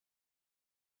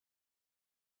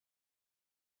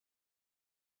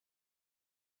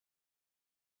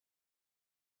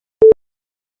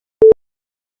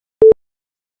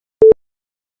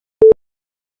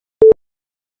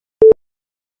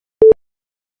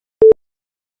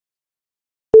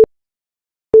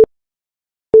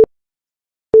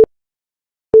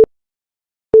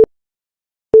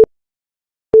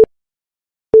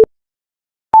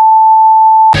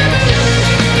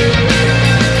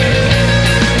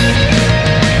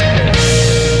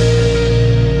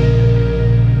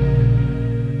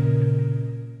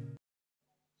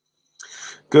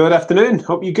Good afternoon.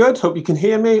 Hope you're good. Hope you can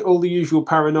hear me. All the usual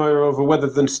paranoia over whether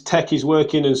the tech is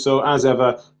working, and so, as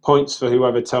ever, points for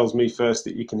whoever tells me first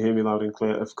that you can hear me loud and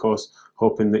clear, of course,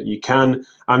 hoping that you can.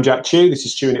 I'm Jack Chew. This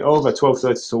is Chewing It Over,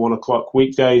 12:30 to 1 o'clock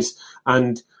weekdays,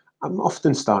 and I'm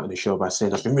often starting the show by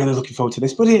saying I've been really looking forward to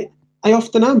this, but I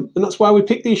often am, and that's why we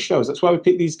pick these shows. That's why we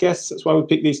pick these guests. That's why we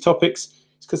pick these topics.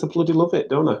 It's because I bloody love it,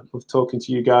 don't I? Love talking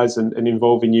to you guys and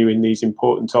involving you in these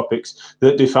important topics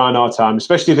that define our time,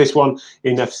 especially this one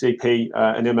in FCP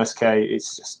and MSK.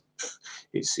 It's just,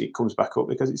 it comes back up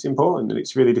because it's important and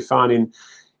it's really defining.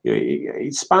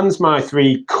 It spans my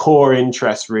three core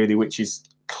interests, really, which is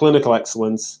clinical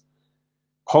excellence,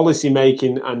 policy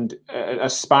making, and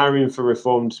aspiring for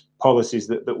reformed policies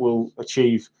that will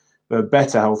achieve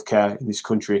better healthcare in this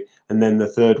country, and then the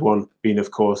third one being,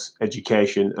 of course,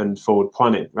 education and forward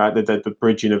planning, right? The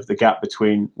bridging of the gap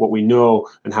between what we know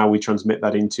and how we transmit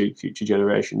that into future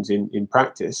generations in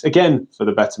practice, again, for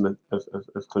the betterment of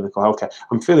clinical healthcare.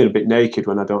 I'm feeling a bit naked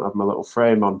when I don't have my little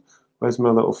frame on. Where's my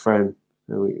little frame?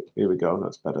 Here we go.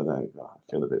 That's better. There you go.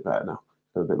 I feel a bit better now.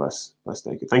 I feel a bit less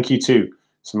naked. Thank you to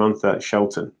Samantha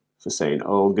Shelton for saying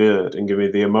 "oh good" and giving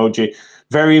me the emoji.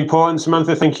 Very important,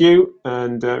 Samantha, thank you,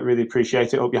 and really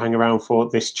appreciate it. Hope you hang around for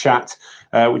this chat,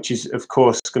 which is, of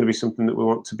course, going to be something that we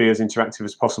want to be as interactive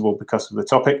as possible because of the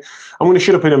topic. I'm going to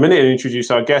shut up in a minute and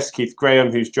introduce our guest, Keith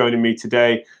Graham, who's joining me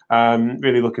today.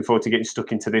 Really looking forward to getting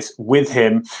stuck into this with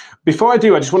him. Before I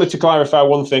do, I just wanted to clarify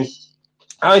one thing.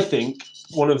 I think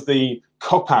one of the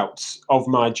cop-outs of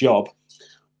my job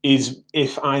is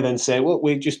if I then say, well,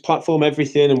 we just platform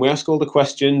everything and we ask all the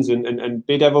questions and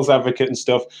be devil's advocate and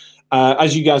stuff.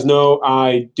 As you guys know,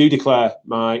 I do declare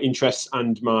my interests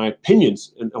and my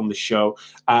opinions on this show,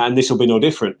 and this will be no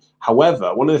different.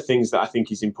 However, one of the things that I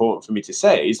think is important for me to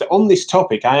say is that on this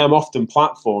topic, I am often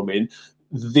platforming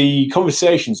the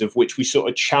conversations of which we sort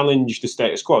of challenge the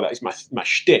status quo. That is my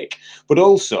shtick. But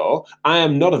also, I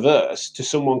am not averse to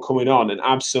someone coming on and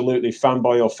absolutely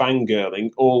fanboy or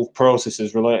fangirling all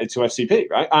processes related to FCP,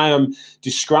 right? I am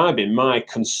describing my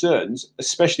concerns,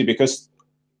 especially because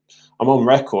I'm on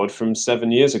record from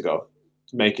 7 years ago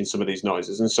making some of these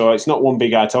noises. And so it's not one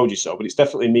big I told you so, but it's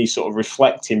definitely me sort of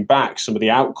reflecting back some of the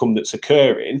outcome that's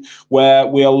occurring where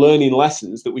we are learning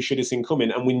lessons that we should have seen coming,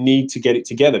 and we need to get it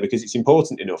together because it's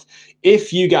important enough.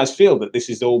 If you guys feel that this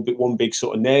is all one big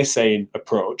sort of naysaying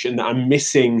approach and that I'm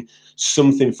missing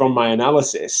something from my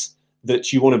analysis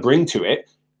that you want to bring to it,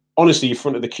 honestly, you're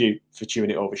front of the queue for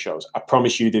Chewing It Over shows. I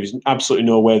promise you, there is absolutely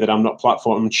no way that I'm not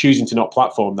platform. I'm choosing to not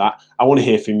platform that. I want to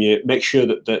hear from you. Make sure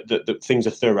that things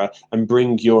are thorough and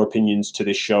bring your opinions to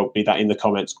this show, be that in the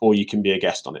comments or you can be a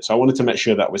guest on it. So I wanted to make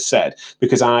sure that was said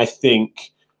because I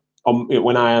think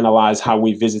when I analyse how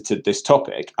we visited this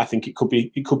topic, I think it could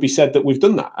be said that we've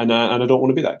done that, and I don't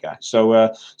want to be that guy.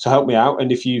 So help me out,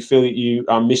 and if you feel that you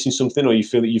are missing something or you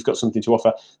feel that you've got something to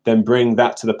offer, then bring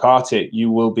that to the party. You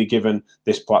will be given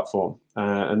this platform,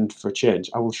 and for a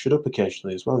change, I will shut up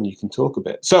occasionally as well, and you can talk a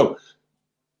bit. So,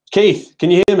 Keith,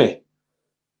 can you hear me?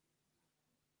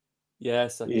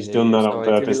 Yes, I can He's hear done you. that on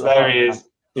purpose. There he is.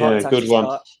 Yeah, good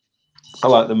one. I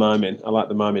like the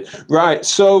miming. Right,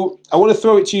 so I want to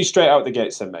throw it to you straight out the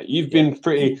gates then, mate. You've been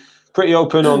pretty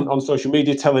open on social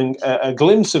media, telling a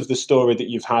glimpse of the story that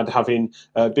you've had, having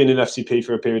been in FCP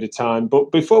for a period of time. But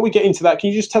before we get into that, can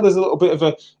you just tell us a little bit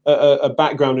of a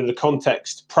background and a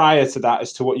context prior to that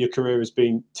as to what your career has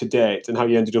been to date and how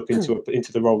you ended up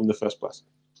into the role in the first place?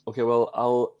 Okay, well,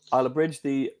 I'll abridge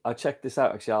I checked this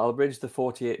out actually. I'll abridge the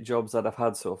 48 jobs that I've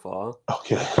had so far.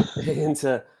 Okay.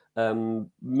 Into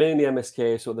mainly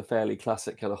MSK, sort of the fairly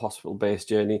classic kind of hospital-based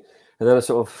journey, and then I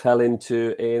sort of fell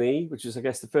into A&E, which is, I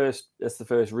guess, the first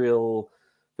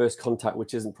contact,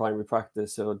 which isn't primary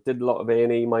practice. So I did a lot of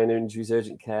A&E, minor injuries,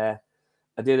 urgent care.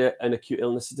 I did an acute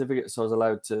illness certificate, so I was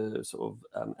allowed to sort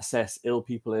of assess ill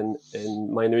people in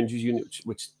minor injuries unit,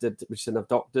 which didn't have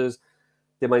doctors.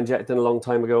 Did my injecting a long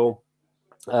time ago.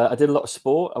 I did a lot of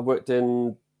sport. I worked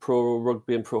in pro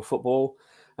rugby and pro football.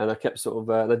 And I kept sort of,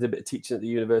 and I did a bit of teaching at the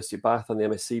University of Bath on the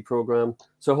MSc program.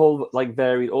 So a whole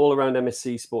varied all around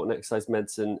MSc, sport and exercise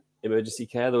medicine, emergency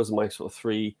care. Those are my sort of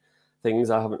three things.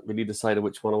 I haven't really decided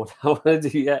which one I want to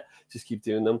do yet. Just keep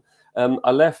doing them.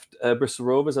 I left Bristol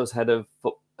Rovers. I was head of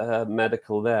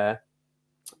medical there.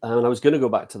 And I was going to go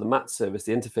back to the MAT service,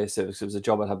 the interface service. It was a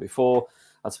job I'd had before.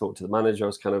 I spoke to the manager. I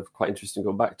was kind of quite interested in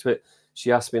going back to it.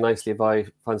 She asked me nicely if I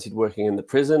fancied working in the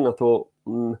prison. I thought,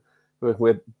 working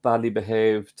with badly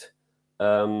behaved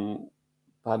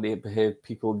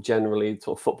people generally.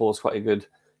 Sort of football is quite a good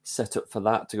setup for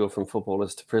that, to go from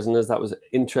footballers to prisoners. That was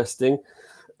interesting.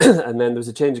 And then there was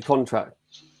a change of contract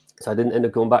So I didn't end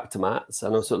up going back to maths,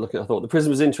 and I was sort of looking. I thought the prison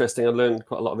was interesting. I learned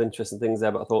quite a lot of interesting things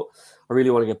there, but I thought I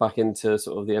really want to get back into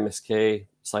sort of the MSK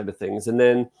side of things. And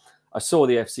then I saw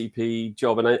the FCP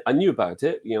job, and I knew about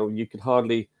it. You know, you could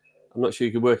hardly. I'm not sure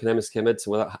you could work in MSK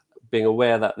medicine without being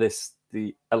aware that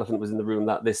the elephant was in the room,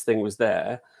 that this thing was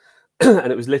there,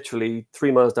 and it was literally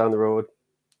 3 miles down the road.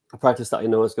 A practice that I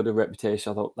know has got a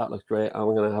reputation. I thought that looked great.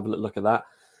 I'm going to have a look at that.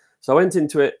 So I went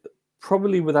into it.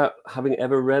 Probably without having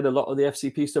ever read a lot of the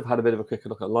FCP stuff, had a bit of a quick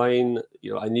look online.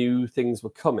 You know, I knew things were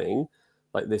coming,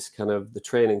 like this kind of the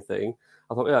training thing.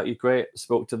 I thought, yeah, you're great.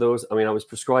 Spoke to those. I mean, I was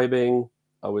prescribing,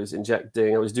 I was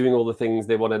injecting, I was doing all the things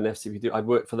they wanted an FCP to do. I'd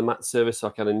worked for the MAT service, so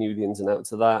I kind of knew the ins and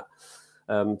outs of that.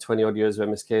 20 odd years of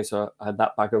MSK, so I had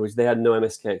that background, which they had no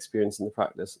MSK experience in the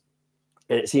practice.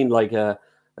 And it seemed like an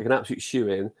absolute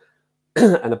shoe-in.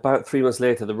 And about 3 months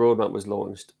later, the roadmap was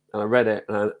launched, and I read it,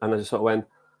 and I just sort of went,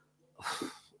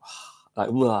 like,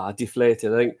 blah,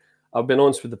 deflated. I think I've been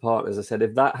honest with the partners. I said,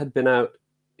 if that had been out,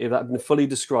 if that had been fully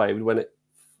described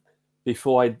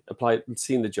before I applied and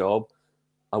seen the job,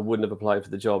 I wouldn't have applied for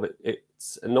the job.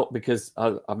 It's not because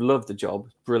I've loved the job,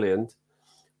 brilliant,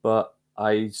 but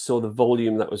I saw the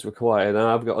volume that was required, and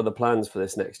I've got other plans for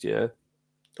this next year.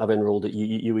 I've enrolled at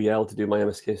UEL to do my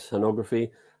MSK sonography.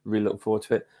 Really looking forward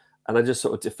to it. And I just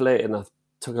sort of deflated, and I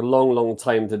took a long, long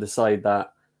time to decide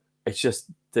that it's just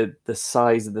the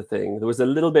size of the thing. There was a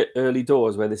little bit early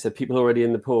doors where they said people already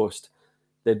in the post,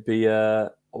 there'd be,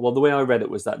 well, the way I read it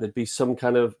was that there'd be some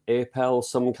kind of APEL,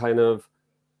 some kind of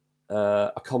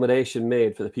accommodation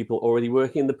made for the people already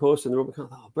working in the post. And they're all kind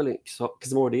of, oh, brilliant,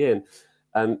 because I'm already in.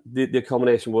 And the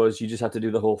accommodation was you just had to do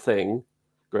the whole thing.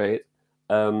 Great.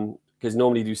 Because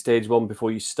normally you do stage 1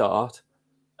 before you start.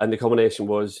 And the accommodation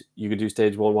was you could do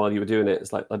stage 1 while you were doing it.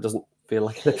 It's like, that doesn't feel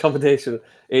like an accommodation.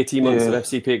 18 months of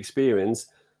FCP experience.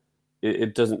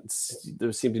 It doesn't.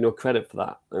 There seemed to be no credit for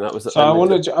that, and that was. So I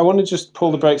want to just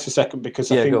pull the brakes a second,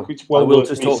 because I think it's well. I will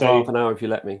just talk for half an hour if you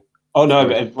let me. Oh no,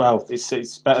 but, well,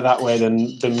 it's better that way than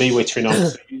me wittering on.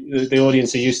 The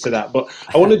audience are used to that, but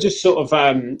I want to just sort of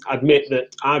admit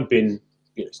that I've been.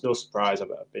 You know, it's no surprise. I've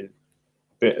been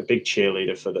a big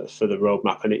cheerleader for the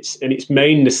roadmap, and its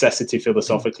main necessity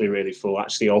philosophically, really, for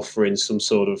actually offering some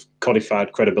sort of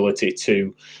codified credibility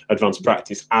to advanced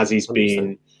practice as is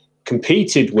being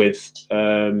competed with,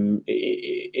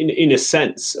 in a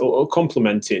sense, or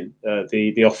complementing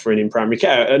the offering in primary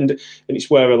care, and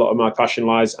it's where a lot of my passion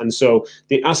lies. And so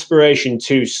the aspiration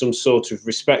to some sort of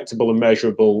respectable and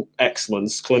measurable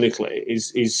excellence clinically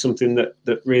is something that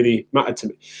really mattered to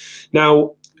me.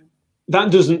 Now,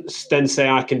 that doesn't then say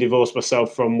I can divorce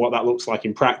myself from what that looks like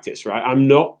in practice, right? I'm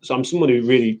someone who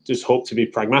really just hope to be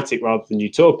pragmatic rather than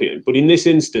utopian. But in this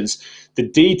instance, the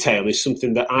detail is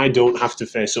something that I don't have to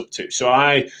face up to. So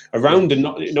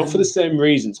not for the same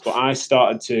reasons, but I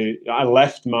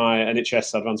left my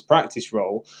NHS advanced practice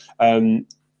role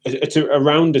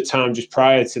around a time just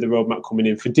prior to the roadmap coming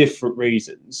in for different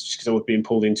reasons, just because I was being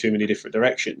pulled in too many different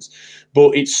directions.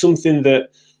 But it's something that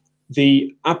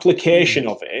the application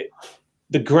of it,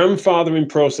 the grandfathering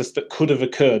process that could have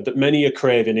occurred, that many are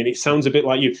craving, and it sounds a bit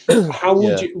like you. How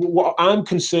would you? What I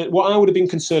would have been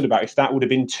concerned about if that would have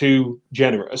been too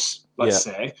generous, let's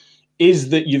say,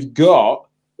 is that you've got.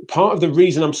 Part of the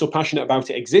reason I'm so passionate about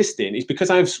it existing is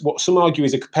because I have what some argue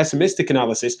is a pessimistic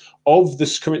analysis of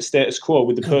the current status quo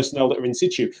with the personnel that are in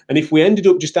situ. And if we ended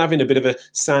up just having a bit of a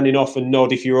signing off and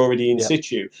nod if you're already in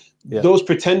situ, those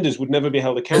pretenders would never be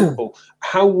held accountable.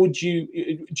 How would do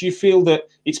you feel that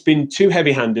it's been too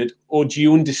heavy-handed, or do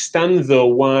you understand, though,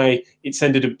 why it's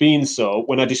ended up being so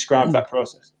when I described that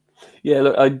process? Yeah,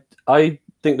 look, I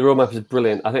think the roadmap is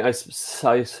brilliant. I think I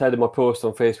said in my post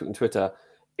on Facebook and Twitter,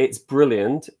 it's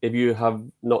brilliant if you have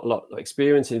not a lot of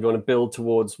experience and you want to build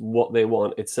towards what they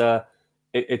want. It's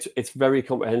very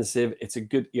comprehensive. It's a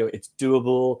good, it's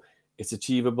doable, it's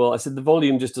achievable. I said the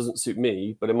volume just doesn't suit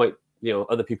me, but it might,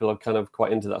 other people are kind of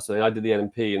quite into that. So I did the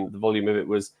NMP and the volume of it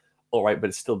was all right,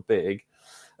 but it's still big.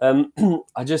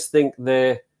 I just think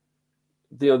there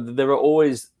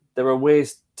are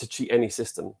ways to cheat any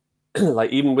system.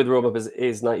 Like even with roadmap as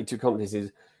is 92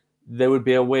 competencies, there would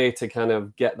be a way to kind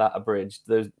of get that abridged.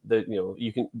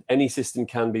 Any system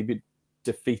can be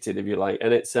defeated if you like,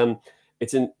 and it's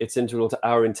integral to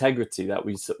our integrity that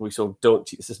we sort of don't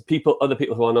cheat the system. Other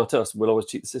people who are not us will always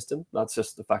cheat the system. That's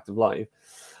just the fact of life.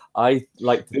 I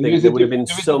like to think there would have been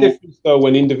some difference though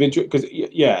when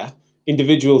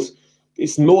individuals.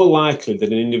 It's more likely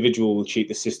that an individual will cheat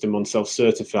the system on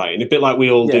self-certifying, a bit like we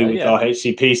all do with our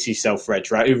HCPC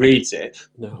self-reg, right? Who reads it?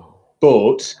 No,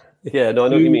 but Yeah, no, I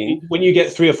know what you mean. When you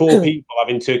get 3 or 4 people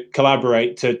having to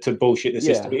collaborate to bullshit the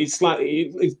system, Yeah, it's like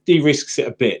it de-risks it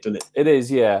a bit, doesn't it? it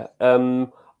is. Yeah.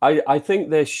 I think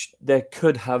there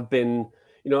could have been,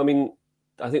 I mean,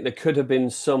 I think there could have been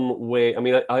some way. I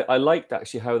mean, I liked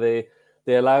actually how they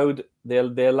allow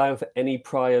for any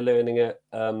prior learning at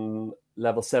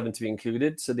level 7 to be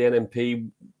included. So the NMP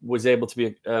was able to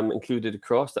be included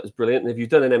across. That was brilliant. And if you've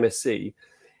done an MSc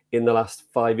in the last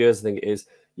 5 years, I think it is,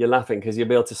 you're laughing because you'll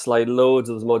be able to slide loads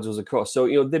of those modules across. So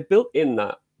they built in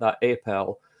that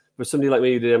APEL for somebody like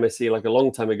me who did MSc like a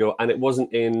long time ago, and it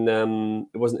wasn't in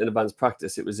advanced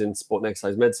practice. It was in sport and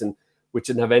exercise medicine, which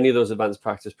didn't have any of those advanced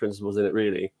practice principles in it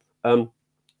really.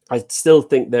 I still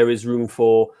think there is room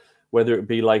for, whether it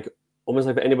be like almost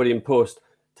like for anybody in post,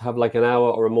 to have like an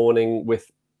hour or a morning with,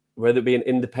 whether it be an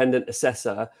independent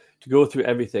assessor to go through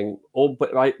everything.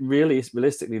 But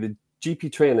realistically, the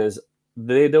GP trainers,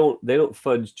 they don't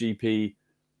fudge GP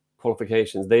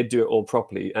qualifications. They do it all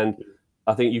properly, and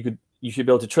I think you should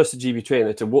be able to trust a GP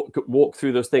trainer to walk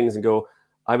through those things and go,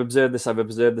 I've observed this, I've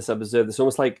observed this, I've observed this.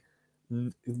 Almost like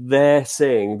they're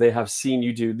saying they have seen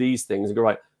you do these things and go,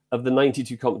 right, of the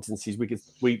 92 competencies,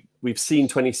 we've seen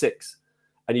 26,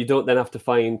 and you don't then have to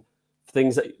find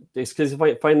things that it's because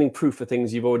finding proof for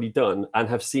things you've already done and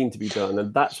have seen to be done,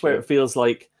 and that's where it feels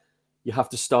like you have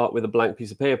to start with a blank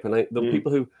piece of paper. And the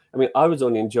people who, I mean, I was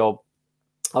only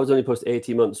post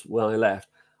 18 months when I left.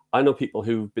 I know people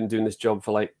who've been doing this job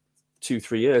for like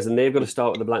 2-3 years, and they've got to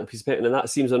start with a blank piece of paper, and that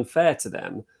seems unfair to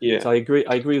them. Yeah. So I agree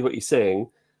with what you're saying.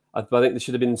 I think there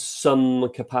should have been some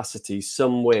capacity,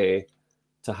 some way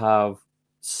to have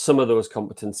some of those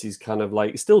competencies kind of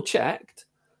like still checked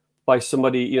by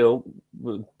somebody,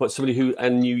 but somebody who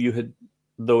knew you had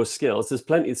those skills. There's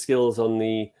plenty of skills on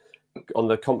the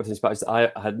competence patch that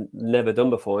I had never done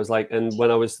before. It's like, and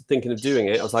when I was thinking of doing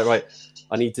it, I was like, right,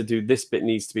 I need to do this bit,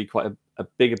 needs to be quite a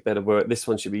bigger bit of work. This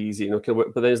one should be easy,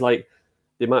 but there's like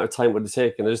the amount of time it would have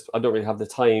taken. I don't really have the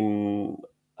time,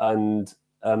 and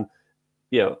and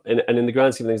in the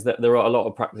grand scheme of things, that there are a lot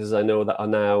of practices I know that are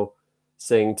now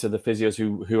saying to the physios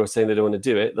who are saying they don't want to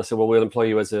do it, they say, well, we'll employ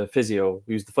you as a physio,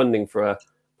 use the funding for a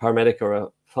paramedic or a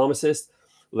pharmacist.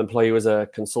 We'll employ you as a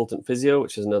consultant physio,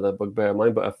 which is another bugbear of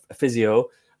mine, but a physio,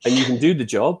 and you can do the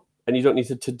job and you don't need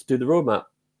to do the roadmap.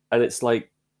 And it's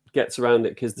like, gets around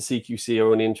it because the CQC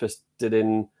are only interested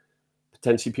in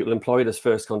potentially people employed as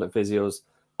first contact physios.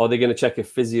 Are they going to check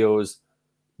if physios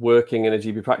working in a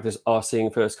GP practice are seeing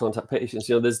first contact patients?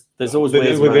 There's always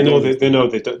ways. They know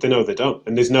they don't,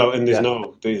 and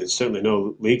there's certainly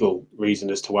no legal reason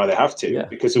as to why they have to,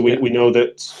 because we know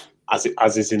that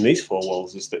as is in these four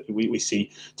walls, is that we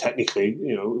see technically,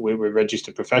 we're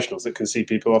registered professionals that can see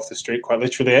people off the street quite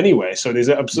literally anyway. So there's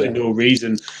absolutely no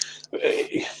reason.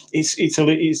 It's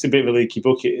a bit of a leaky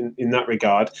bucket in that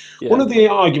regard. Yeah. One of the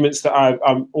arguments that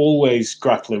I'm always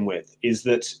grappling with is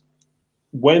that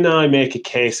when I make a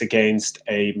case against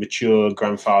a mature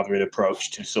grandfathering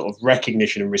approach to sort of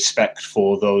recognition and respect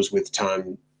for those with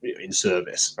time in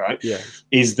service, right? Yeah.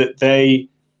 Is that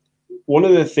one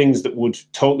of the things that would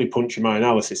totally puncture my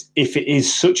analysis, if it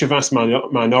is such a vast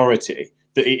minority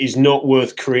that it is not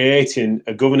worth creating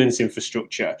a governance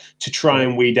infrastructure to try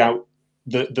and weed out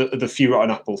the few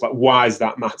rotten apples. Like, why does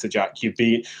that matter, Jack?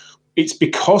 It's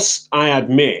because I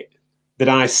admit that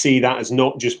I see that as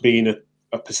not just being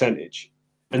a percentage.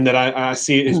 And that I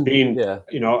see it as being,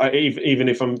 even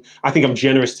if I think I'm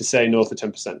generous to say north of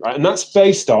 10%, right? And that's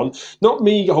based on not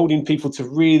me holding people to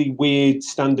really weird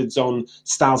standards on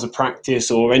styles of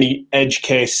practice or any edge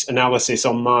case analysis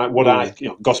on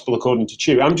gospel according to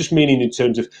Chew. I'm just meaning in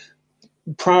terms of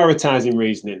prioritizing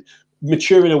reasoning,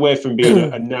 maturing away from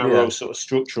being a narrow sort of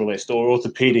structuralist or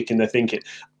orthopedic in their thinking.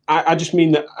 I just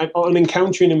mean that on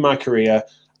encountering in my career,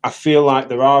 I feel like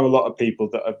there are a lot of people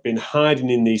that have been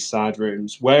hiding in these side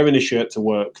rooms, wearing a shirt to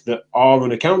work, that are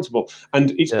unaccountable.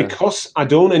 And it's because I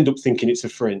don't end up thinking it's a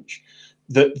fringe.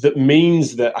 That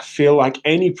means that I feel like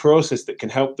any process that can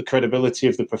help the credibility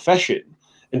of the profession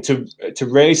and to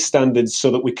raise standards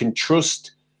so that we can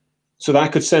trust, so that I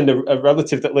could send a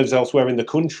relative that lives elsewhere in the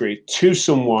country to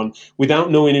someone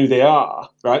without knowing who they are,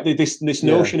 right? This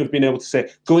notion of being able to say,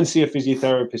 go and see a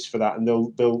physiotherapist for that, and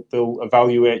they'll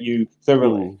evaluate you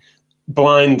thoroughly,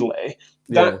 blindly.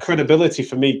 That credibility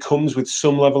for me comes with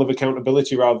some level of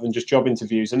accountability rather than just job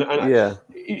interviews. And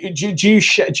do you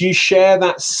share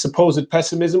that supposed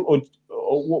pessimism, or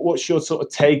what's your sort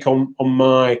of take on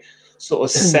my sort of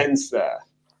sense there?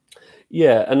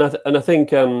 Yeah, and I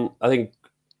think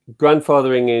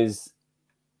grandfathering is,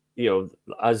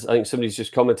 as I think somebody's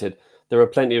just commented, there are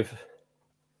plenty of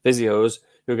physios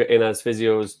who get in as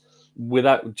physios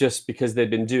without just because they've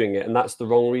been doing it, and that's the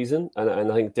wrong reason.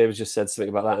 And I think David just said something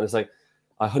about that, and it's like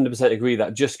I 100% agree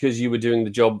that just because you were doing the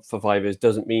job for 5 years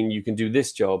doesn't mean you can do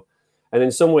this job. And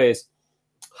in some ways,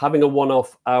 having a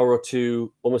one-off hour or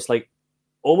two, almost like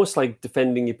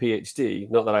defending your PhD,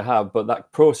 not that I have, but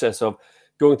that process of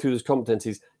going through those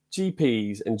competencies,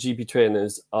 GPs and GP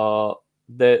trainers are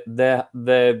they're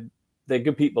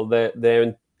good people.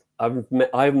 I haven't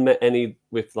met any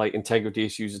with like integrity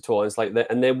issues at all. It's like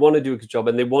and they want to do a good job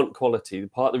and they want quality.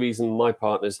 Part of the reason my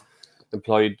partners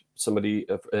employed somebody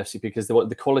at FCP because they want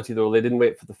the quality of the role. They didn't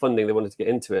wait for the funding. They wanted to get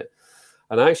into it.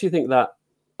 And I actually think that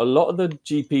a lot of the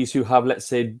GPs who have, let's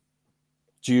say,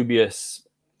 dubious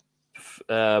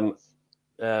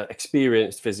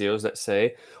experienced physios, let's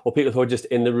say, or people who are just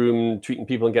in the room treating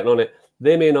people and getting on it,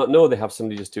 they may not know they have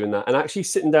somebody just doing that. And actually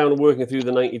sitting down and working through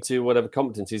the 92 whatever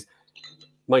competencies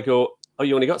might go, oh,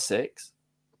 you only got 6?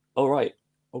 Oh, right.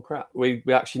 Oh, crap. We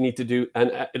actually need to do,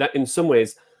 and in some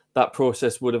ways, that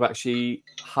process would have actually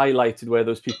highlighted where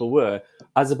those people were,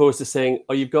 as opposed to saying,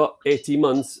 oh, you've got 18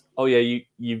 months. Oh, yeah,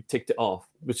 you ticked it off,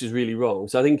 which is really wrong.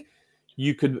 So I think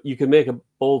you could make a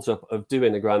balls up of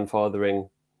doing a grandfathering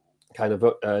kind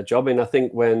of job. And I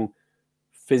think when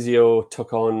physio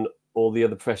took on all the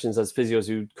other professions as physios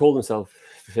who call themselves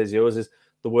physios, is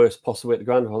the worst possible way to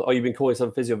grandfather. Oh, you've been calling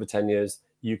yourself a physio for 10 years.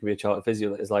 You can be a chartered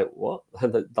physio. That is like, what?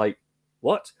 Like,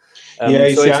 what?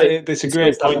 Yeah, so it's a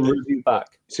great point.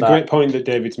 It's a great point that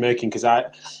David's making, because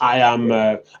I am,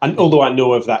 and although I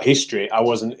know of that history, I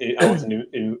wasn't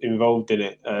involved in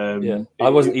it. Yeah, I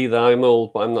wasn't either. I'm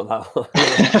old, but I'm not that old.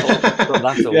 Not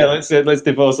that old. Yeah, let's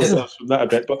divorce ourselves from that a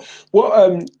bit. But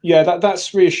what? Yeah,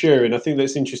 that's reassuring. I think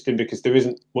that's interesting because there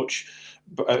isn't much,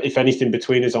 if anything,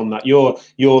 between us on that. You're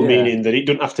meaning that it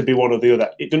doesn't have to be one or the other.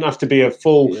 It doesn't have to be a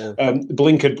full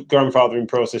blinkered grandfathering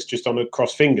process just on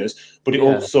cross fingers, but it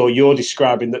also, you're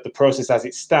describing that the process as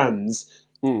it stands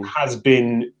has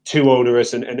been too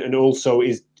onerous and also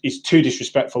is too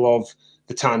disrespectful of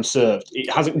the time served.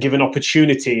 It hasn't given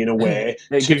opportunity in a way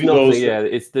to those. Yeah,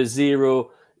 it's the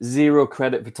zero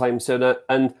credit for time served.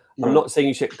 And I'm not saying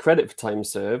you should get credit for time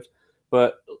served,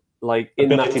 but like in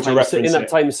that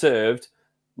time served,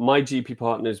 my GP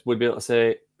partners would be able to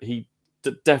say he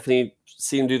definitely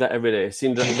see him do that every day.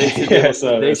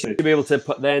 They should be able to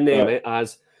put their name it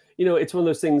as, you know, it's one of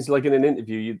those things like in an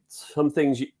interview. Some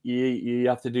things you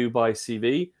have to do by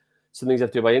CV, some things you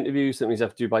have to do by interview, some things you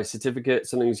have to do by certificate,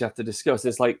 some things you have to discuss.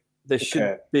 It's like there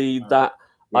should be that,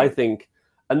 I think,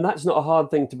 and that's not a hard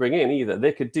thing to bring in either.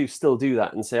 They could still do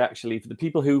that and say, actually, for the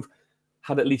people who've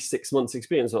had at least 6 months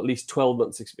experience or at least 12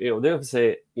 months experience, they have to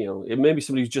say, you know, it may be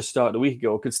somebody who's just started a week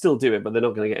ago could still do it, but they're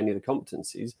not going to get any of the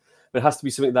competencies. But it has to be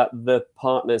something that the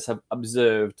partners have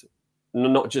observed,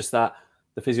 not just that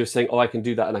the physio is saying, oh, I can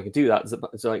do that and I can do that.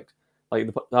 It's like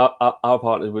our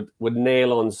partners would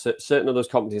nail on certain of those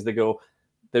competencies. They go,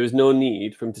 there is no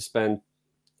need for him to spend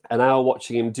an hour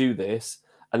watching him do this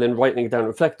and then writing it down and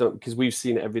reflect on it, because we've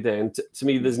seen it every day. And to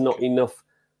me, there's not enough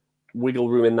wiggle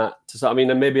room in that. I mean,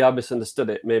 and maybe I misunderstood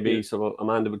it. Maybe sort of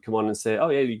Amanda would come on and say, oh,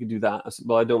 yeah, you could do that. I said,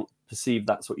 well, I don't perceive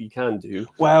that's what you can do.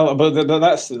 Well, but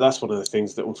that's one of the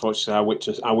things that unfortunately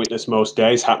I witness most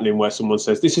days happening, where someone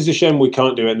says, this is a shame we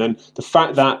can't do it. And then the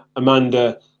fact that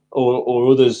Amanda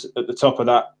or others at the top of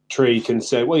that tree can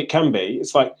say, well, it can be.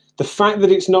 It's like the fact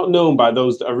that it's not known by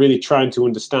those that are really trying to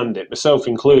understand it, myself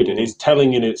included, is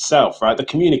telling in itself, right? The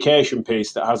communication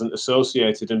piece that hasn't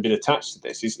associated and been attached to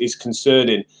this is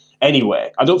concerning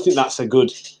anyway. I don't think that's a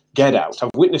good get out. I've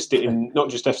witnessed it in not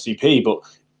just FCP, but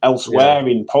elsewhere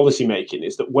in policy making,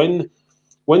 is that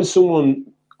when someone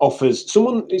offers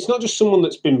someone, it's not just someone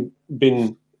that's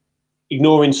been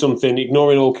ignoring something,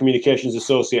 ignoring all communications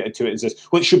associated to it, and says,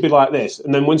 well, it should be like this.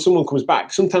 And then when someone comes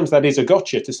back, sometimes that is a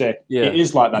gotcha to say, it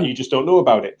is like that, you just don't know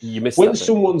about it. When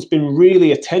someone's been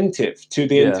really attentive to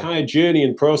the entire journey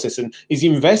and process and is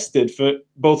invested for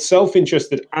both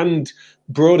self-interested and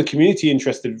broader community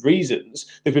interested reasons,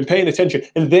 they've been paying attention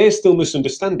and they still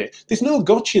misunderstand it. There's no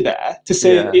gotcha there to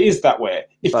say it is that way.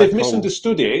 If they've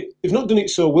misunderstood it, they've not done it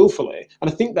so willfully. And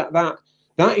I think that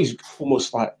is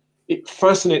almost like, it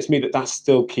fascinates me that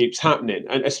still keeps happening.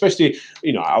 And especially,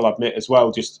 you know, I'll admit as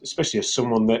well, just especially as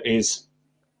someone that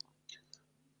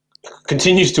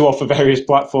continues to offer various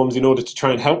platforms in order to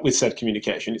try and help with said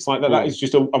communication. It's like that is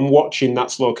just, I'm watching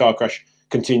that slow car crash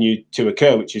continue to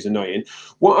occur, which is annoying.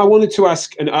 What I wanted to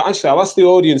ask, and actually I'll ask the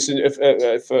audience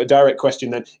for a direct question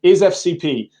then, is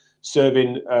FCP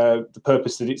serving the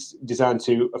purpose that it's designed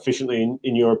to efficiently,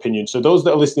 in your opinion? So those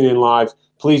that are listening in live,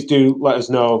 please do let us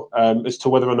know as to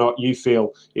whether or not you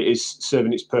feel it is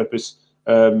serving its purpose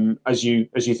as you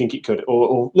think it could,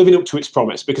 or living up to its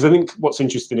promise? Because I think what's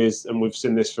interesting is, and we've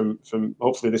seen this from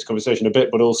hopefully this conversation a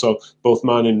bit, but also both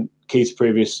mine and Keith's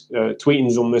previous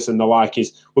tweetings on this and the like,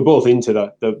 is we're both into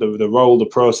the role, the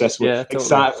process. We're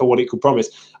excited for what it could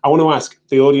promise. I want to ask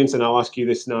the audience, and I'll ask you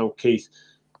this now, Keith: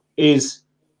 is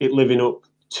it living up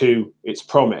to its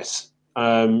promise,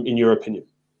 in your opinion?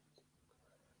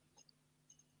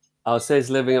 I'll say it's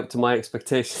living up to my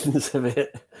expectations of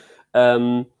it.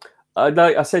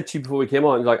 I said to you before we came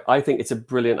on, like, I think it's a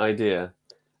brilliant idea.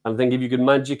 I think if you could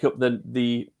magic up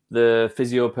the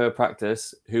physio per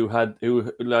practice who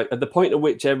like at the point at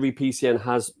which every PCN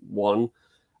has one,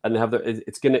 and they have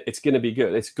it's gonna be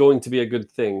good. It's going to be a good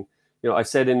thing. You know, I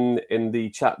said in the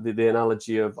chat the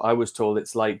analogy of, I was told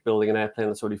it's like building an airplane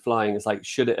that's already flying. It's like,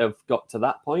 should it have got to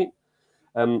that point?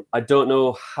 I don't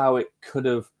know how it could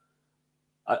have.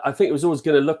 I think it was always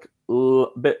going to look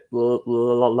a bit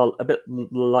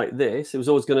like this. It was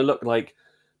always going to look like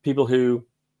people who,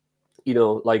 you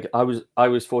know, like I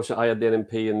was fortunate. I had the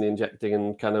NMP and the injecting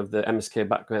and kind of the MSK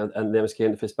background and the MSK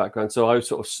interface background. So I was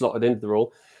sort of slotted into the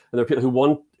role. And there are people who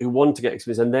want to get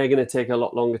experience, and they're going to take a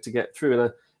lot longer to get through.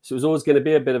 And so it was always going to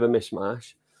be a bit of a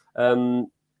mishmash.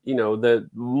 You know,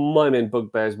 my main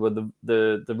bugbears were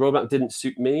the roadmap didn't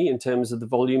suit me in terms of the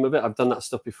volume of it. I've done that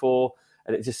stuff before,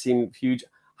 and it just seemed huge.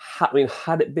 I mean,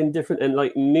 had it been different, and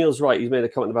like Neil's right, he's made a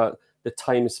comment about the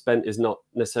time spent is not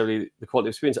necessarily the quality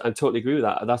of experience. I totally agree with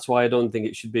that. That's why I don't think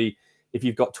it should be, if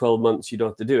you've got 12 months, you don't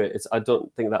have to do it. I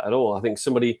don't think that at all. I think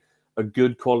a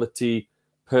good quality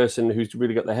person who's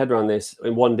really got their head around this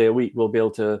in 1 day a week will be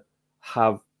able to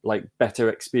have like better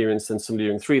experience than somebody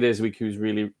doing 3 days a week who's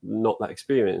really not that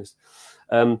experienced.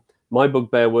 My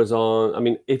bugbear was on, I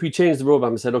mean, if we changed the roadmap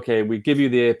and said, okay, we give you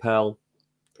the APEL,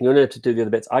 you don't have to do the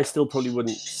other bits, I still probably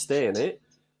wouldn't stay in it,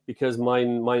 because my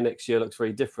next year looks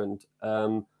very different.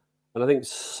 And I think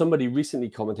somebody recently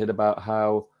commented about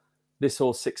how this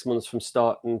whole 6 months from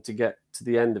starting to get to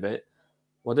the end of it,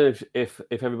 well, I don't know if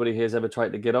everybody here has ever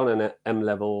tried to get on an M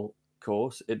level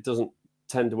course. It doesn't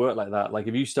tend to work like that. Like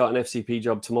if you start an FCP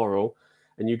job tomorrow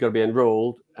and you've got to be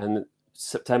enrolled and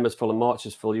September's full and March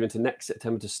is full, you're into next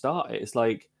September to start it. It's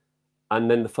like, and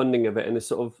then the funding of it, and it's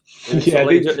sort of, it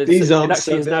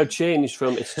actually has now changed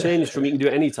from you can do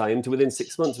it anytime to within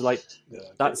 6 months. Like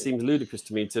that seems ludicrous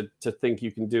to me to think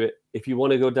you can do it if you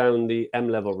want to go down the M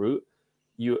level route.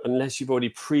 Unless you've already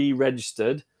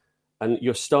pre-registered and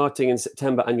you're starting in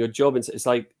September and your job, it's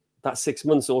like that 6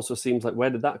 months also seems like, where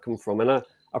did that come from? And I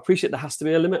appreciate there has to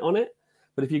be a limit on it,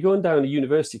 but if you're going down a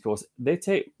university course, they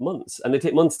take months, and they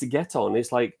take months to get on.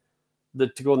 It's like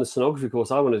to go on the sonography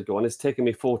course I wanted to go on, it's taken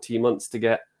me 14 months to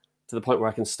get to the point where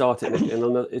I can start it.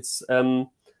 And it's so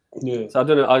I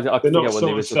don't know. I forget what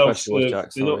the original question was,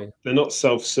 Jack. They're not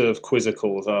self-serve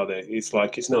quizzicals, are they? It's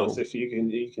like, it's not as if you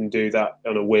can do that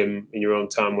on a whim in your own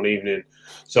time one evening.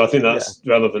 So I think that's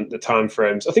relevant. The time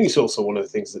frames. I think it's also one of the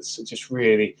things that's just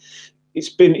really.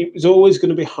 It was always going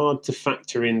to be hard to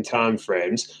factor in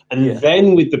timeframes, and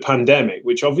then with the pandemic,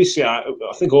 which obviously I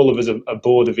think all of us are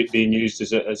bored of it being used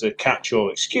as a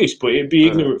catch-all excuse, but it'd be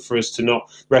ignorant for us to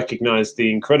not recognise the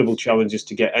incredible challenges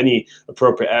to get any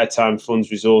appropriate airtime,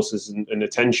 funds, resources, and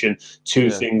attention to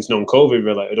things non-COVID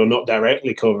related or not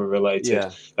directly COVID related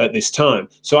at this time.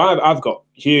 So I've got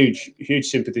huge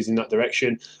sympathies in that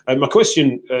direction. My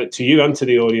question to you and to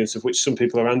the audience, of which some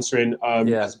people are answering,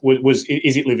 was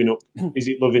is it living up? Is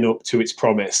it living up to its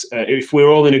promise? If we're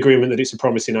all in agreement that it's a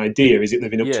promising idea, is it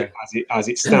living up to it as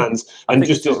it stands? And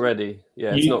just it's not ready.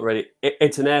 It's not ready.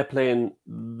 It's an airplane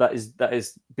that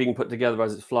is being put together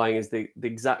as it's flying, is the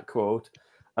exact quote.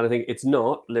 And I think it's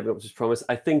not living up to its promise.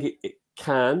 I think it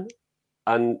can,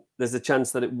 and there's a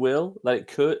chance that it will, that it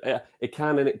could. It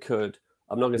can and it could.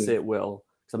 I'm not going to say it will,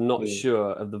 because I'm not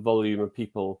sure of the volume of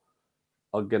people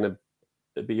are going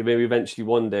to be. Maybe eventually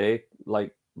one day,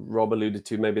 like Rob alluded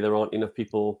to, maybe there aren't enough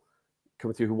people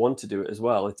coming through who want to do it as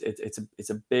well. It's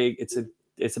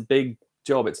a big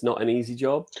job. It's not an easy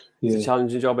job. It's a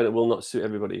challenging job, and it will not suit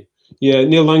everybody. Yeah,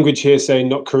 Neil Language here saying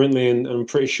not currently, and I'm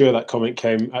pretty sure that comment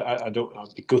came. I'd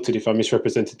be gutted if I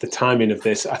misrepresented the timing of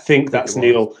this. I think that's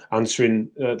Neil answering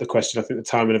the question. I think the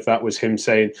timing of that was him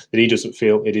saying that he doesn't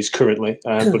feel it is currently,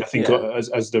 but I think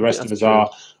as the rest of us are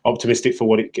optimistic for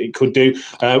what it could do.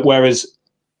 Whereas,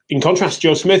 in contrast,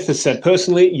 Joe Smith has said,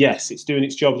 personally, yes, it's doing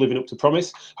its job, living up to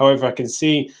promise. However, I can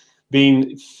see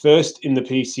being first in the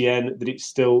PCN that it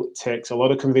still takes a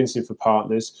lot of convincing for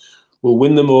partners. We'll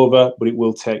win them over, but it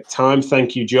will take time.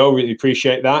 Thank you, Joe. Really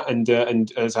appreciate that.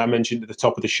 And as I mentioned at the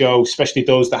top of the show, especially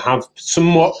those that have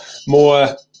somewhat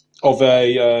more of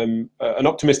an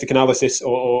optimistic analysis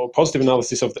or positive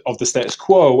analysis of the status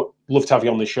quo, love to have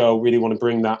you on the show. Really want to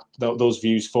bring those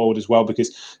views forward as well,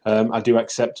 because I do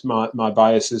accept my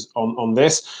biases on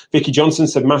this. Vicky Johnson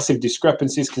said massive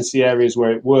discrepancies, can see areas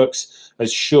where it works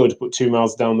as should, but 2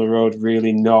 miles down the road,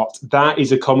 really not. That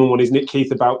is a common one, isn't it,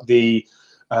 Keith, about the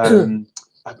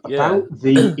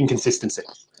inconsistency?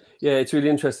 Yeah, it's really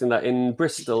interesting that in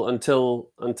Bristol, until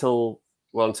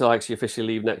I actually officially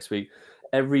leave next week,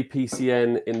 every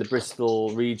PCN in the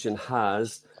Bristol region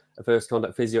has a first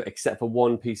contact physio, except for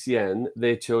one PCN.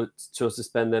 They chose to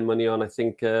spend their money on, I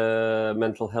think,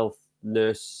 mental health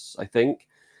nurse, I think.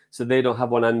 So they don't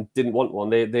have one and didn't want one.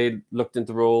 They looked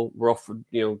into the role, were offered,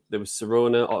 there was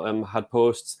Sirona, had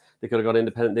posts. They could have got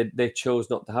independent. They chose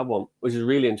not to have one, which is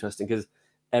really interesting because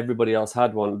everybody else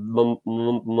had one.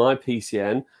 My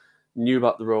PCN knew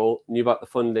about the role, knew about the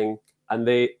funding, and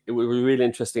it was really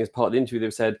interesting. As part of the interview, they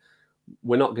said,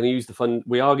 we're not going to use the fund.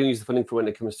 We are going to use the funding for when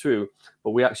it comes through, but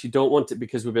we actually don't want it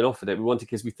because we've been offered it. We want it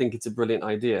because we think it's a brilliant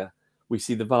idea. We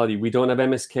see the value. We don't have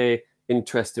MSK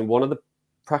interest in one of the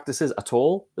practices at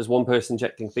all. There's one person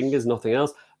injecting fingers, nothing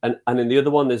else. And in the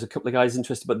other one, there's a couple of guys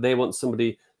interested, but they want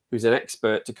somebody who's an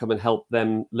expert to come and help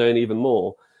them learn even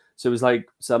more. So it was like,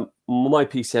 my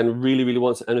PCN really, really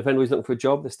wants, and if anybody's looking for a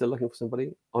job, they're still looking for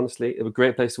somebody. Honestly, it was a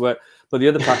great place to work. But the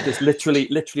other practice, literally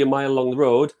a mile along the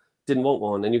road, didn't want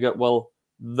one. And you go, well,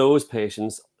 those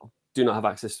patients do not have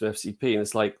access to FCP. And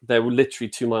it's like, they're literally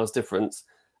 2 miles difference.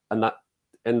 And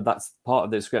that's part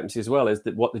of the discrepancy as well, is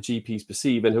that what the GPs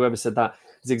perceive. And whoever said that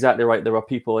is exactly right. There are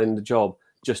people in the job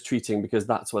just treating because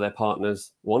that's what their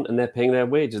partners want, and they're paying their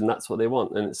wages, and that's what they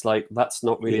want. And it's like, that's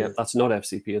not really that's not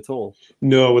FCP at all.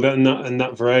 No,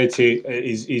 that variety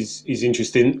is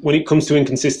interesting. When it comes to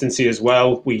inconsistency as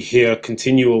well, we hear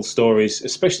continual stories,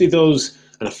 especially those,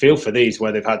 and I feel for these,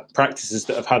 where they've had practices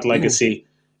that have had legacy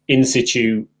in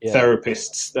situ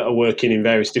therapists that are working in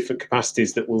various different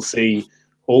capacities that will see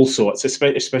all sorts,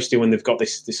 especially when they've got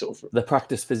this sort of the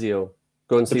practice physio.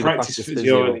 Go and see the practice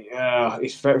physio. Yeah,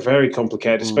 it's very, very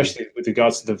complicated, especially with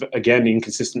regards to the, again,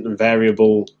 inconsistent and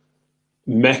variable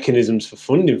mechanisms for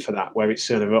funding for that, where it's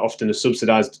sort of often a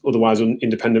subsidized, otherwise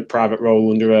independent private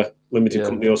role under a limited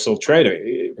company or sole trader.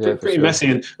 Pretty messy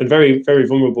and very, very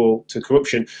vulnerable to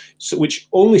corruption, which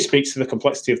only speaks to the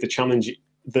complexity of the challenge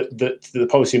that the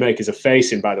policymakers are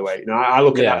facing, by the way. I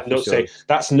look at that and don't say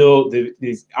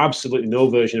there's absolutely no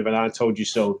version of an I told you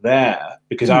so there,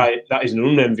 because that is an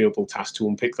unenviable task to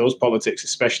unpick those politics,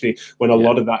 especially when a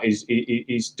lot of that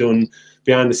is done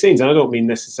behind the scenes. And I don't mean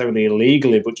necessarily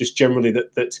illegally, but just generally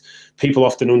that people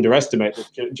often underestimate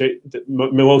that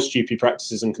most GP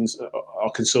practices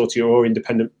are consortia or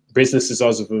independent businesses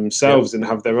as of themselves and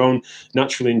have their own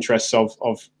natural interests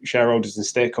of shareholders and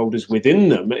stakeholders within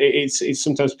them. It's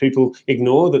sometimes people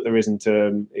ignore that there isn't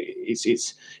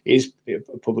it is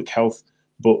a public health,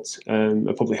 but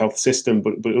a public health system,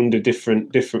 but under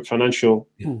different financial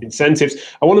incentives.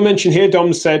 I want to mention here,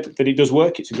 Dom said that it does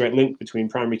work. It's a great link between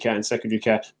primary care and secondary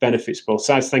care, benefits both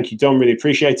sides. Thank you, Dom, really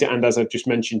appreciate it. And as I've just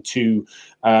mentioned to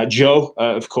Joe,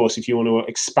 of course, if you want to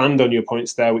expand on your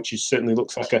points there, which certainly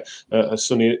looks like a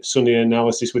sunny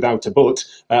analysis without a but,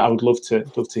 I would love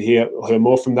to hear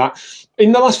more from that.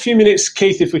 In the last few minutes,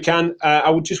 Keith, if we can, I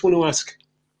would just want to ask,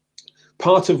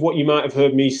 part of what you might have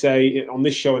heard me say on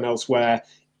this show and elsewhere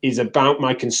is about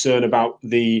my concern about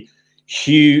the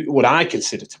what I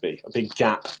consider to be a big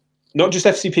gap. Not just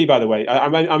FCP, by the way.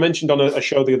 I mentioned on a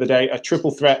show the other day a triple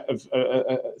threat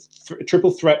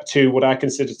to what I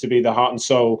consider to be the heart and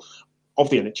soul of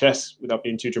the NHS, without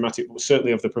being too dramatic, but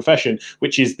certainly of the profession,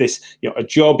 which is this, a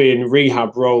job in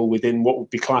rehab role within what would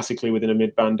be classically within a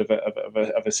mid band of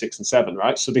a 6 and 7,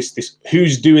 right? So this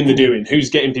who's doing the doing, who's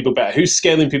getting people better, who's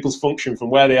scaling people's function from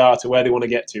where they are to where they want to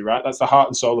get to, right? That's the heart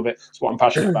and soul of it. It's what I'm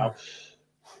passionate about.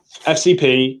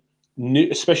 FCP,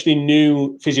 especially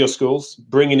new physio schools,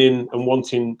 bringing in and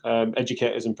wanting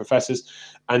educators and professors,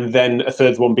 and then a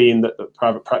third one being that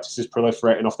private practice is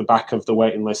proliferating off the back of the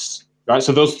waiting lists. Right,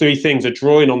 so those three things are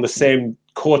drawing on the same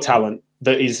core talent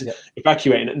that is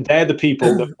evacuating, and they're the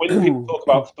people that, when people talk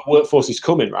about the workforce is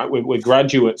coming, right, where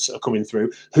graduates are coming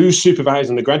through, who's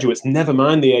supervising the graduates? Never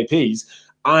mind the APs.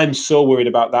 I'm so worried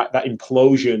about that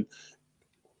implosion.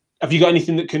 Have you got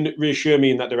anything that can reassure me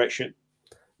in that direction?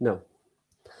 No.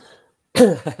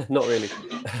 Not really.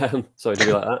 Sorry to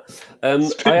be like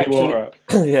that. I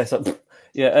actually, yes,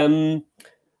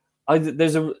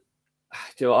 there's a,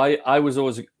 I was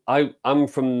always. I'm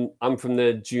from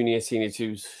the junior, senior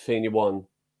 2, senior 1.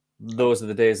 Those are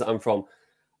the days that I'm from.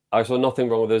 I saw nothing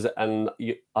wrong with those, and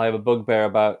I have a bugbear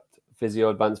about physio,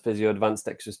 advanced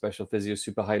extra special physio,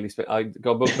 super highly I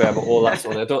got a bugbear about all that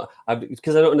sort of.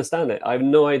 Because I don't understand it. I have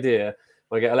no idea.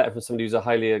 When I get a letter from somebody who's a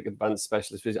highly advanced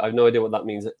specialist physio, I have no idea what that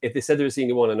means. If they said they're a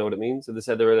senior one, I know what it means. If they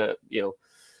said they're a,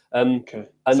 okay.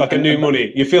 It's like a new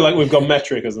money. You feel like we've gone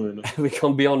metric or something. We've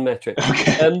gone beyond metric.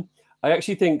 Okay. I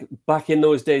actually think back in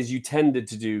those days, you tended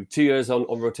to do 2 years on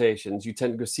rotations. You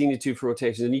tend to go senior 2 for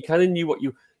rotations, and you kind of knew what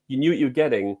you knew what you were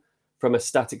getting from a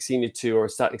static senior 2 or a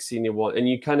static senior 1, and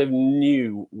you kind of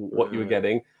knew what you were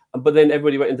getting. But then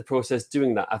everybody went into the process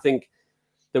doing that. I think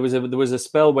there was a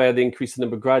spell where they increased the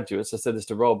number of graduates. I said this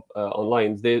to Rob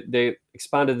online. They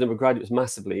expanded the number of graduates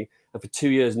massively, and for 2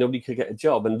 years nobody could get a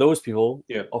job. And those people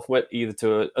often went either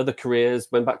to other careers,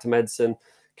 went back to medicine,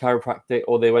 chiropractic,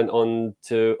 or they went on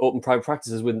to open private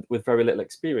practices with very little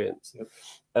experience.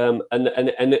 And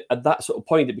at that sort of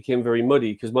point, it became very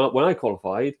muddy, because when I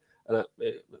qualified, and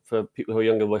for people who are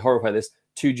younger, will be horrified this,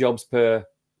 2 jobs per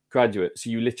graduate. So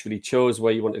you literally chose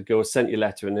where you wanted to go, sent your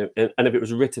letter, and if it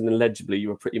was written and legibly, you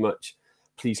were pretty much,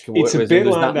 please come work. It's a bit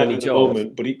like that at the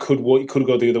moment, but it could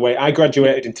go the other way. I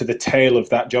graduated into the tail of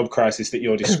that job crisis that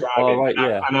you're describing.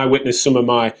 And I witnessed some of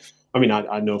my,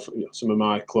 I know some of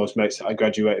my close mates that I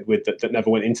graduated with that never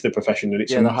went into the profession. And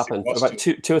it's that happened for about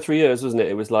 2 or 3 years, wasn't it?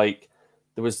 It was like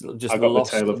there was just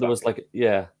lost. There was like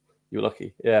you were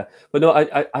lucky, But no,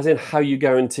 I as in how you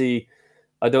guarantee.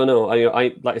 I don't know.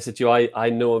 I like I said to you, I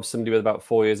know of somebody with about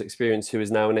 4 years experience who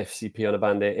is now an FCP on a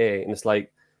band 8A, and it's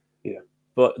like,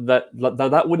 but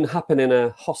that wouldn't happen in a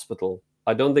hospital.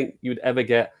 I don't think you'd ever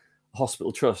get a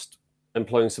hospital trust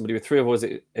employing somebody with 3 or 4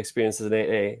 years experience as an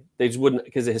 8A. They just wouldn't,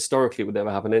 because historically it would never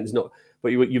happen. It's not. But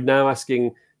you're now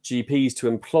asking GPs to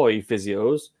employ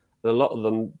physios, and a lot of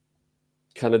them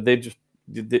kind of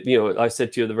I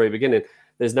said to you at the very beginning,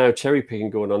 there's now cherry picking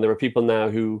going on. There are people now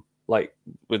who, like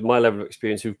with my level of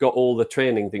experience, who've got all the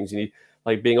training things you need,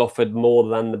 like being offered more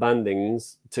than the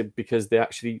bandings because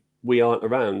we aren't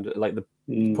around. Like the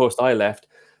post I left,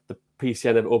 the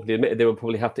PCN have openly admitted they will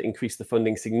probably have to increase the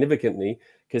funding significantly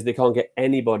because they can't get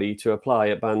anybody to apply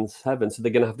at band 7. So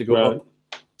they're going to have to go up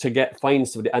to find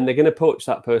somebody, and they're going to poach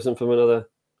that person from another,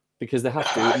 because they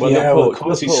have to. Of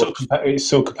course, it's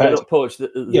so competitive. They're not poached.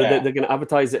 They're going to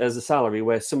advertise it as a salary,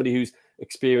 where somebody who's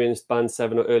experienced band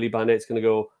 7 or early band 8 is going to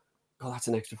go, oh, that's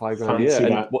an extra $5,000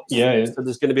 a year. So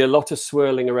there's going to be a lot of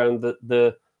swirling around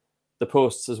the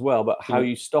posts as well. But how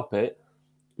you stop it,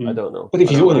 I don't know. But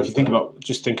if you think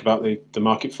about the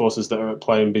market forces that are at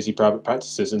play in busy private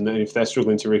practices, and if they're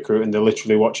struggling to recruit and they're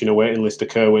literally watching a waiting list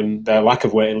occur when their lack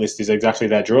of waiting list is exactly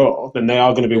their draw, then they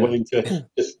are going to be willing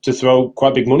to throw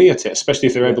quite big money at it, especially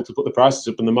if they're able to put the prices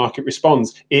up and the market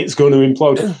responds. It's going to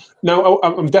implode. Now,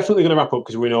 I'm definitely going to wrap up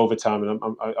because we're in overtime, and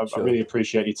I really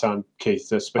appreciate your time,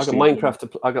 Keith. Especially I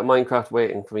got Minecraft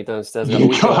waiting for me downstairs.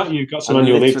 You've got some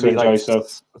annual leave to enjoy. So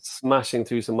smashing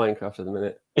through some Minecraft at the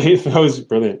minute. It throws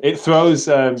brilliant. It throws.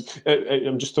 I'm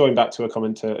just throwing back to a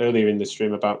comment earlier in the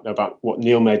stream about what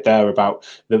Neil made there about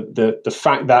the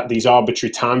fact that these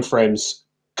arbitrary timeframes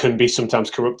can be sometimes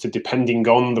corrupted depending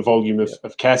on the volume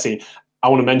of care seen. I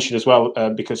want to mention as well,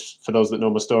 because for those that know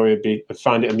my story, I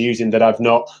find it amusing that I've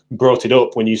not brought it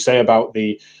up when you say about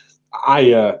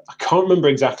I can't remember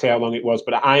exactly how long it was,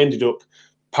 but I ended up,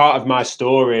 part of my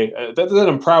story that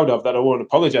I'm proud of, that I won't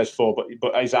apologise for,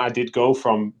 but as I did go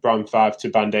from band 5 to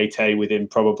band 8A within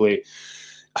probably,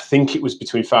 I think it was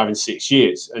between 5 and 6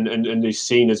 years, and is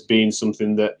seen as being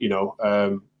something that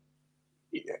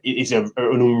is an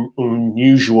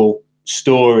unusual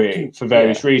story for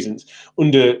various reasons,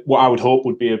 under what I would hope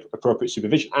would be appropriate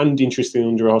supervision, and interestingly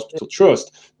under a hospital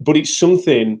trust. But it's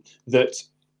something that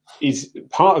is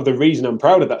part of the reason I'm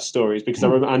proud of that story, is because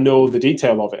I know the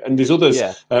detail of it. And there's others.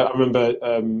 I remember,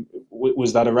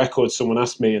 was that a record? Someone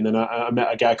asked me, and then I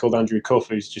met a guy called Andrew Cuff,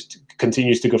 who's just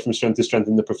continues to go from strength to strength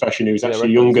in the profession, who's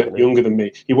actually younger than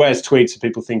me. He wears tweeds, so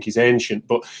people think he's ancient,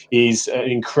 but he's an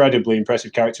incredibly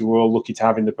impressive character we're all lucky to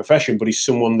have in the profession. But he's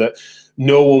someone that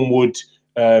no one would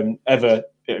ever.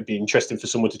 It'd be interesting for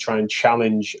someone to try and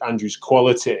challenge Andrew's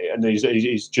quality and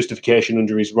his justification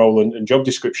under his role and job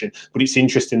description. But it's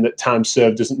interesting that time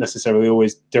served doesn't necessarily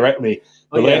always directly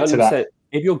relate to that.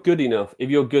 If you're good enough,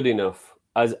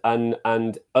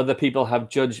 and other people have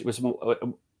judged,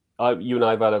 you and I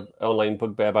have had an online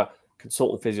bugbear about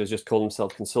consultant physios just call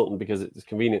themselves consultant because it's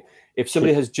convenient. If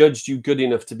somebody has judged you good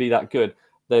enough to be that good,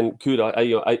 then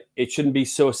it shouldn't be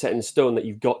so set in stone that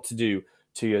you've got to do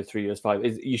 2 years, 3 years, 5.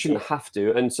 You shouldn't have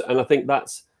to, and I think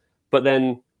that's. But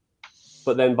then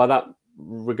by that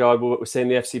regard, what we're saying,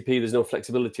 the FCP, there's no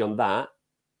flexibility on that,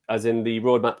 as in the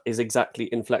roadmap is exactly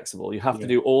inflexible. You have to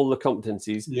do all the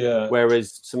competencies,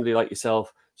 whereas somebody like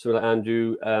yourself, like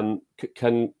Andrew,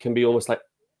 can be almost like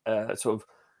sort of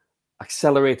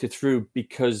accelerated through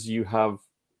because you have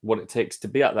what it takes to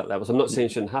be at that level. So I'm not saying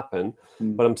it shouldn't happen,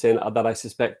 but I'm saying that I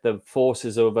suspect the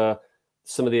forces over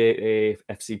some of the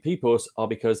FCP posts are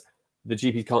because the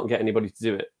GP can't get anybody to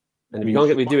do it. And if you can't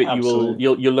get me to do it,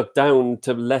 you'll look down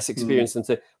to less experience and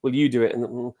say, well, you do it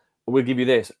and we'll give you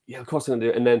this. Yeah, of course I'm going to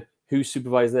do it. And then who's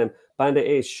supervising them? Band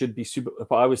 8A should be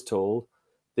what I was told,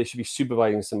 they should be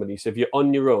supervising somebody. So if you're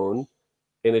on your own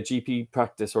in a GP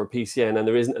practice or a PCN and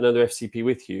there isn't another FCP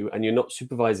with you and you're not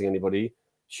supervising anybody,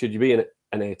 should you be in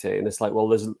an 8A? And it's like, well,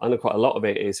 I know quite a lot of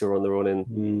 8As who are on their own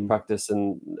in practice,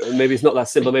 and maybe it's not that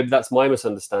simple. Maybe that's my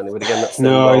misunderstanding. But again, that's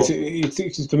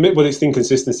it's the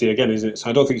inconsistency again, isn't it? So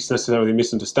I don't think it's necessarily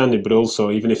misunderstanding, but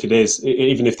also even if it is,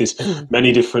 even if there's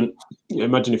many different,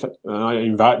 imagine if I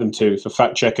invite them to, if a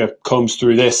fact checker combs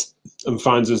through this and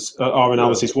finds us our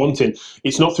analysis wanting,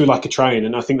 it's not through lack of trying,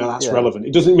 and I think that's relevant.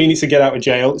 It doesn't mean it's a get out of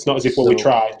jail. It's not as if we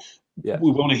tried.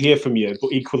 We want to hear from you,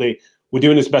 but equally, we're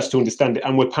doing our best to understand it,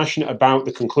 and we're passionate about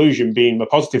the conclusion being a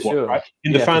positive one, right?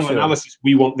 In the final analysis,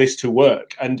 we want this to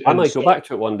work. And I might go back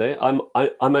to it one day.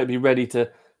 I might be ready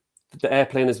to. The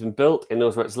airplane has been built. It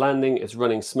knows where it's landing. It's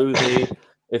running smoothly.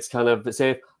 It's kind of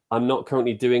safe. I'm not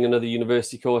currently doing another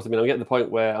university course. I mean, I'm getting to the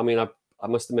point where I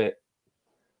must admit,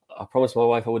 I promised my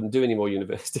wife I wouldn't do any more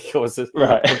university courses.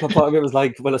 Right. And part of it was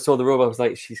like when I saw the robot, I was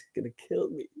like, she's gonna kill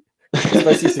me.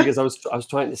 Especially because I was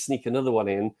trying to sneak another one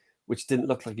in, which didn't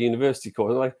look like a university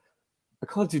course. I'm like, I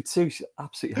can't do two. She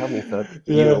absolutely have me for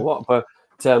you know what. But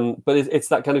it's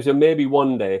that kind of, so maybe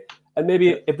one day, and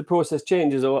maybe if the process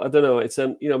changes, or I don't know, it's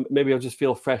maybe I'll just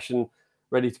feel fresh and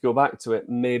ready to go back to it.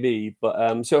 Maybe,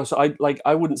 but so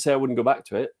I wouldn't say I wouldn't go back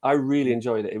to it. I really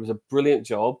enjoyed it. It was a brilliant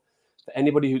job for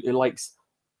anybody who likes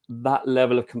that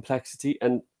level of complexity.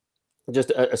 And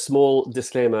just a small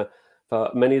disclaimer for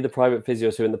many of the private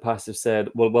physios who in the past have said,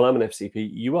 well, I'm an FCP.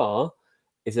 You are.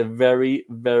 It's a very,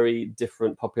 very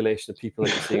different population of people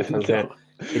that you're seeing. No.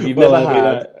 If you've never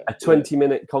had a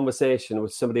 20-minute conversation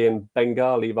with somebody in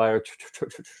Bengali via a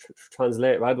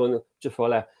translator, I had one just before I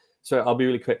left. So I'll be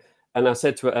really quick. And I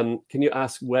said to her, can you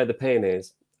ask where the pain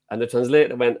is? And the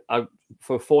translator went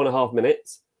for 4.5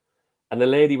 minutes. And the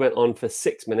lady went on for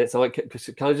 6 minutes. I'm like,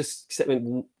 can I just set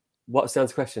me, what's the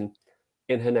answer question?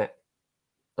 In her neck.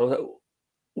 I was like,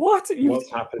 what?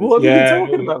 What have you been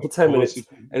talking about for 10 minutes?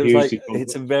 And it was like,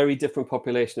 it's a very different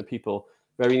population of people.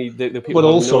 The people. But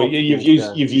also, you've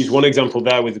used one example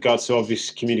there with regards to obvious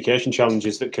communication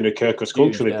challenges that can occur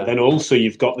cross-culturally. But then also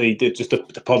you've got the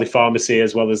polypharmacy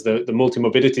as well as the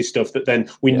multimorbidity stuff that then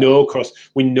we know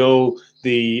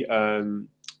the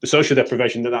social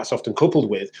deprivation that's often coupled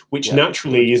with, which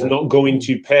naturally is not going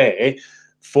to pay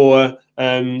for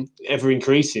ever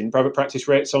increasing private practice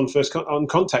rates on on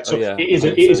contact. So it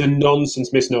is a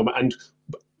nonsense misnomer. And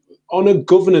on a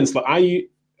governance, like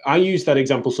I use that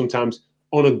example sometimes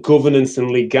on a governance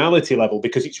and legality level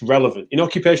because it's relevant in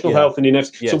occupational health and in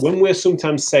FC. So when we're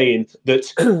sometimes saying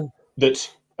that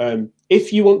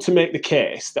if you want to make the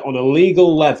case that on a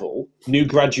legal level, new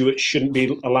graduates shouldn't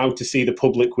be allowed to see the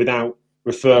public without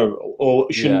referral or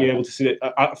shouldn't be able to see it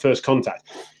at first contact,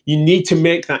 you need to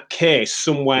make that case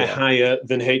somewhere higher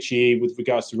than HEE with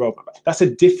regards to roadmap. That's a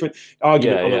different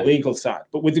argument on the legal side.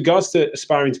 But with regards to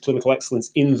aspiring to clinical excellence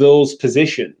in those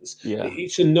positions,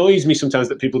 it annoys me sometimes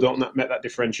that people don't make that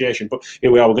differentiation. But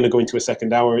here we are, we're going to go into a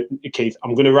second hour, Keith.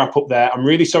 I'm going to wrap up there. I'm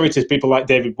really sorry to people like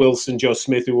David Wilson, Joe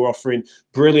Smith, who are offering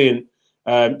brilliant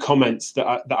comments that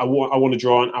I want to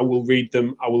draw on. I will read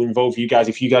them. I will involve you guys.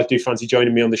 If you guys do fancy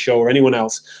joining me on the show or anyone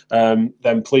else,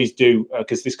 then please do,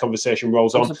 because this conversation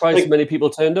rolls on. I'm surprised many people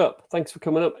turned up. Thanks for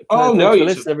coming up.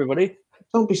 Listen, everybody.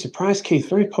 Don't be surprised, Keith.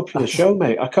 Very popular show,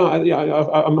 mate. I can't.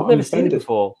 I've never seen it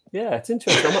before. Yeah, it's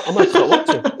interesting. I might start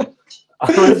watching.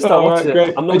 I might start watching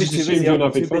it. I'm not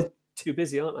too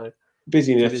busy, aren't I?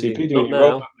 Busy in FCP doing your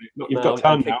roadmap. You've got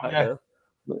time now.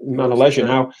 Man of leisure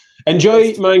now.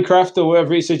 Enjoy Minecraft or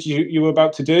whatever it says you were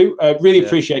about to do. Really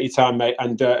appreciate your time, mate,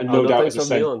 and no doubt, as I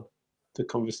say, the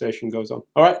conversation goes on.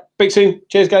 All right, speak soon.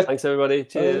 Cheers, guys. Thanks, everybody.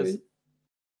 Cheers.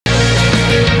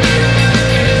 Bye.